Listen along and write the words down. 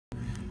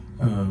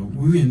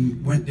we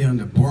went down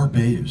to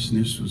Barbados,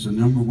 and this was a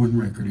 #1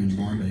 record in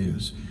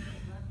Barbados.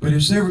 But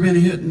it's never been a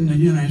hit in the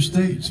United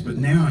States, but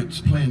now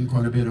it's playing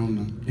quite a bit on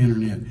the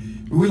internet.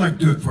 But we'd like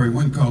to do it for you,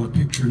 one called A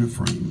Picture in a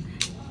Frame.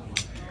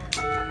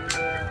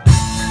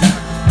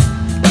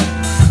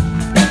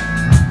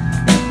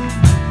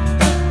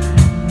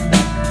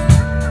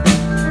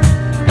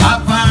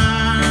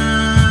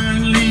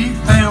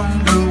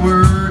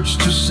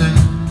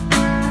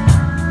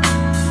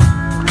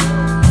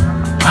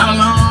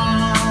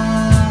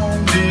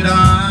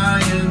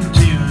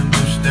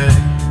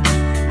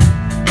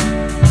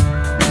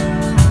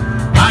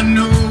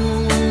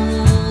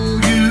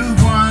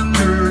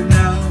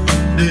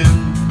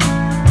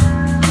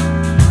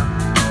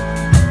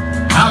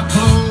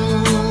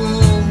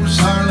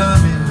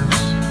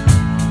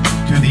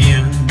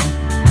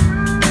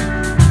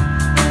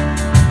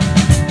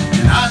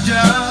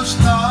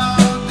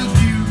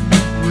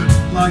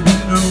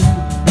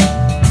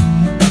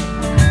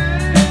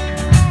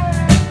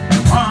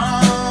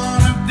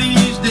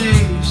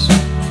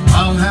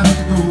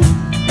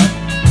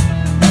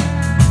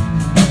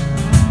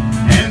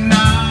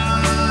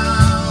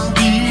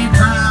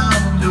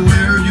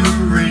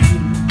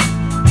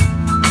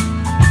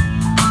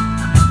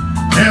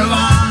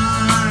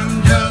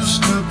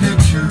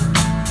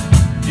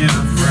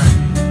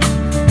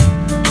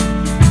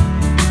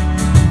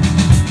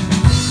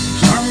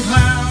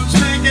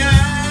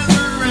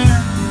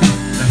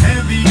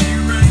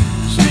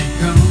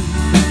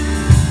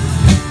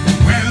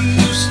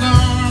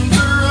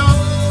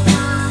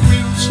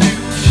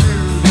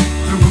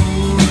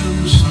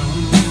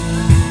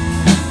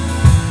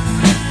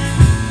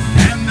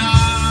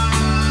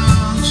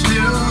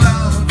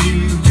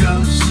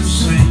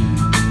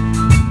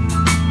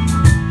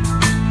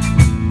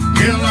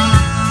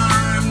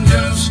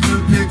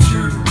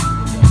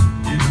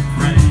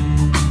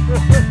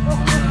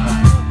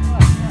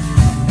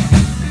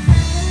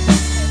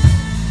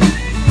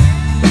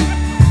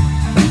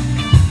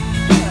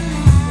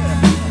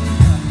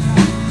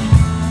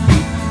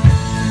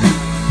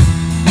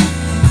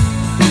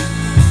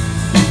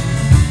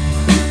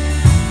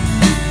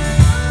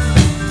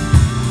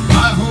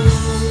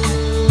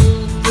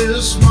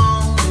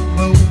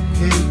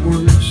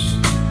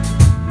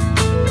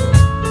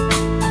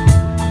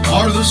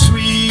 Are the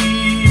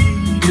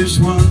sweetest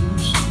one